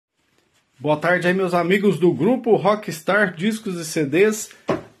Boa tarde aí, meus amigos do grupo Rockstarr Discos e CDs,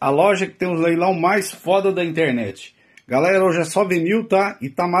 a loja que tem os leilão mais foda da internet. Galera, hoje é só vinil, tá? E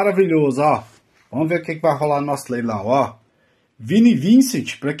tá maravilhoso, ó. Vamos ver o que vai rolar no nosso leilão, ó.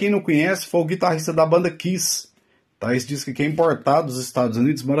 Vinis, pra quem não conhece, foi o guitarrista da banda Kiss. Tá? Esse disco aqui é importado dos Estados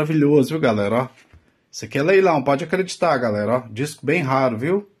Unidos, maravilhoso, viu, galera, ó. Isso aqui é leilão, pode acreditar, galera, ó. Disco bem raro,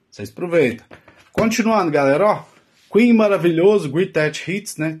 viu? Vocês aproveitam. Continuando, galera, ó. Queen maravilhoso, Greatest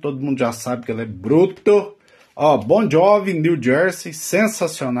Hits, né? Todo mundo já sabe que ela é bruto. Ó, Bon Jovi, New Jersey,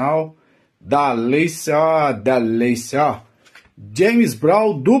 sensacional. Delícia, ó. James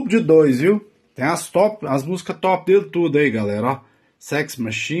Brown, duplo de 2, viu? Tem as músicas top dele tudo aí, galera, ó. Sex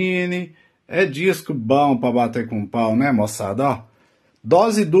Machine, é disco bom pra bater com pau, né, moçada, ó.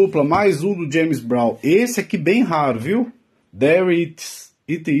 Dose dupla, mais um do James Brown. Esse aqui bem raro, viu? There It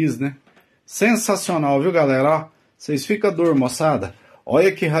Is, né? Sensacional, viu, galera, ó. Vocês ficam dor, moçada.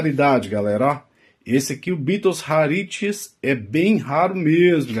 Olha que raridade, galera, ó. Esse aqui, o Beatles Rarities, é bem raro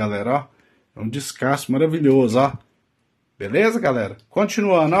mesmo, galera, ó. É um descasso maravilhoso, ó. Beleza, galera?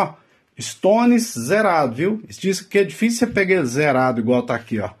 Continuando, ó. Stones zerado, viu? Esse disco aqui é difícil você pegar zerado, igual tá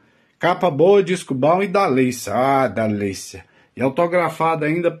aqui, ó. Capa boa, disco bom e Delícia. Ah, Delícia. E autografado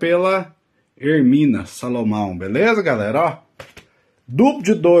ainda pela Hermina Salomão. Beleza, galera, ó? Duplo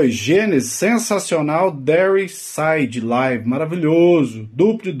de 2, Gênesis, sensacional, Dairy Side Live, maravilhoso.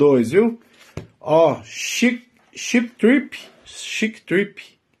 Duplo de 2, viu? Ó, Chic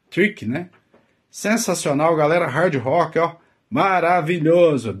Trick, né? Sensacional, galera, hard rock, ó.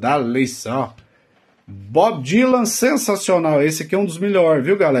 Maravilhoso, delícia, ó. Bob Dylan, sensacional. Esse aqui é um dos melhores,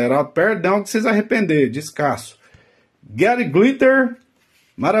 viu, galera? Ó, perdão que vocês arrepender, descasso. Gary Glitter,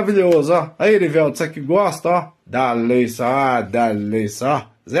 maravilhoso, ó. Aí, Erivelto, você que gosta, ó. Delícia, ó.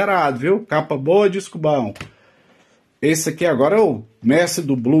 Zerado, viu? Capa boa, disco bom. Esse aqui agora é o mestre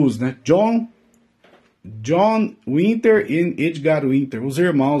do blues, né? John Winter e Edgar Winter, os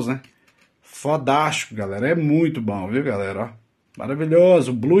irmãos, né? Fodástico, galera. É muito bom, viu, galera? Ó,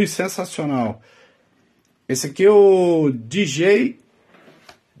 maravilhoso. Blues sensacional. Esse aqui é o DJ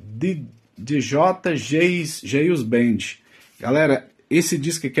Geus Band. Galera, esse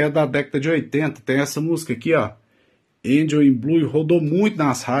disco aqui é da década de 80. Tem essa música aqui, ó. Angel in Blue. Rodou muito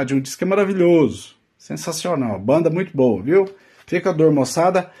nas rádios. Um disco é maravilhoso. Sensacional. Banda muito boa, viu? Fica a dor,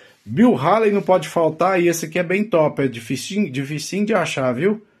 moçada. Bill Haley não pode faltar. E esse aqui é bem top. É dificinho de achar,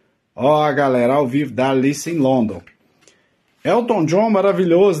 viu? Ó, galera, ao vivo da Alice em London. Elton John,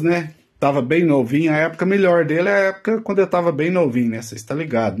 maravilhoso, né? Tava bem novinho. A época melhor dele é a época quando eu tava bem novinho, né? Você está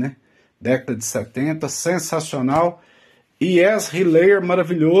ligado, né? Década de 70, sensacional. Yes, Hilaire,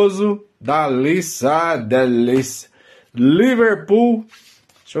 maravilhoso. Delícia, delícia. Liverpool.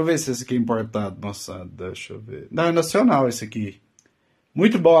 Deixa eu ver se esse aqui é importado, moçada. Deixa eu ver. Não, é nacional esse aqui.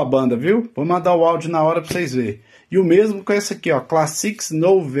 Muito boa a banda, viu? Vou mandar o áudio na hora pra vocês verem. E o mesmo com esse aqui, ó. Classics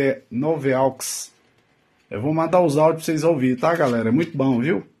Noveaux. Eu vou mandar os áudios pra vocês ouvirem, tá, galera? É muito bom,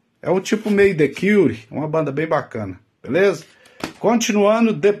 viu? É o tipo meio The Cure. Uma banda bem bacana. Beleza?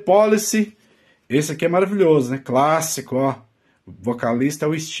 Continuando, The Policy. Esse aqui é maravilhoso, né? Clássico, ó. O vocalista é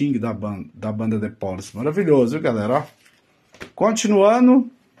o Sting da banda The Policy. Maravilhoso, viu, galera? Ó.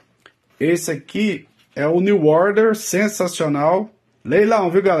 Continuando. Esse aqui é o New Order. Sensacional. Leilão,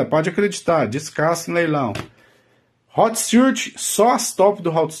 viu, galera? Pode acreditar. Descasso em leilão. Hot Stuart, só as top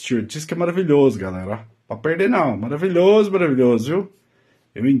do Hot Stuart. Diz que é maravilhoso, galera. Ó. Pra perder não. Maravilhoso, maravilhoso, viu?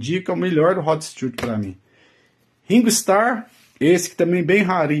 Eu indico o melhor do Hot Stuart pra mim. Ringo Starr, esse que também bem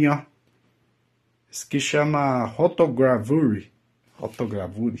rarinho, ó. Esse que chama Rotogravure.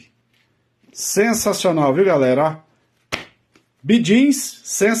 Sensacional, viu, galera? Ó. Bee Gees,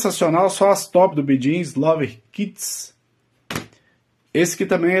 sensacional. Só as top do Bee Gees. Love Kids. Esse aqui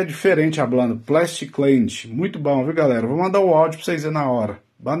também é diferente, a banda. Plastic Land. Muito bom, viu, galera? Vou mandar o áudio pra vocês verem na hora.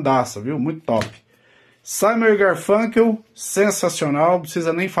 Bandaça, viu? Muito top. Simon & Garfunkel. Sensacional. Não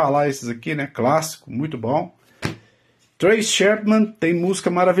precisa nem falar esses aqui, né? Clássico. Muito bom. Tracy Chapman. Tem música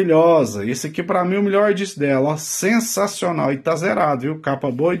maravilhosa. Esse aqui, pra mim, é o melhor disco dela, ó. Sensacional. E tá zerado, viu?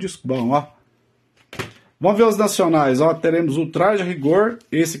 Capa boa e disco bom, ó. Vamos ver os nacionais, ó. Teremos o Traje a Rigor.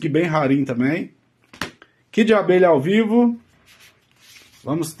 Esse aqui bem rarinho também. Kid de Abelha ao vivo.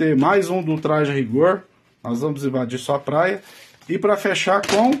 Vamos ter mais um do Traje a Rigor. Nós vamos invadir só a praia. E para fechar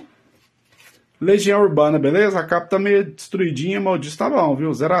com Legião Urbana, beleza? A capa tá meio destruidinha, mas o disco tá bom,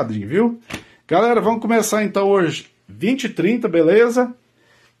 viu? Zeradinho, viu? Galera, vamos começar então hoje 20 e 30, beleza?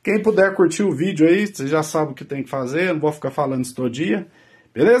 Quem puder curtir o vídeo aí, você já sabe o que tem que fazer. Eu não vou ficar falando isso todo dia.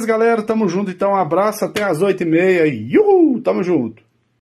 Beleza, galera? Tamo junto então. Um abraço até as 8h30. Uhul! Tamo junto.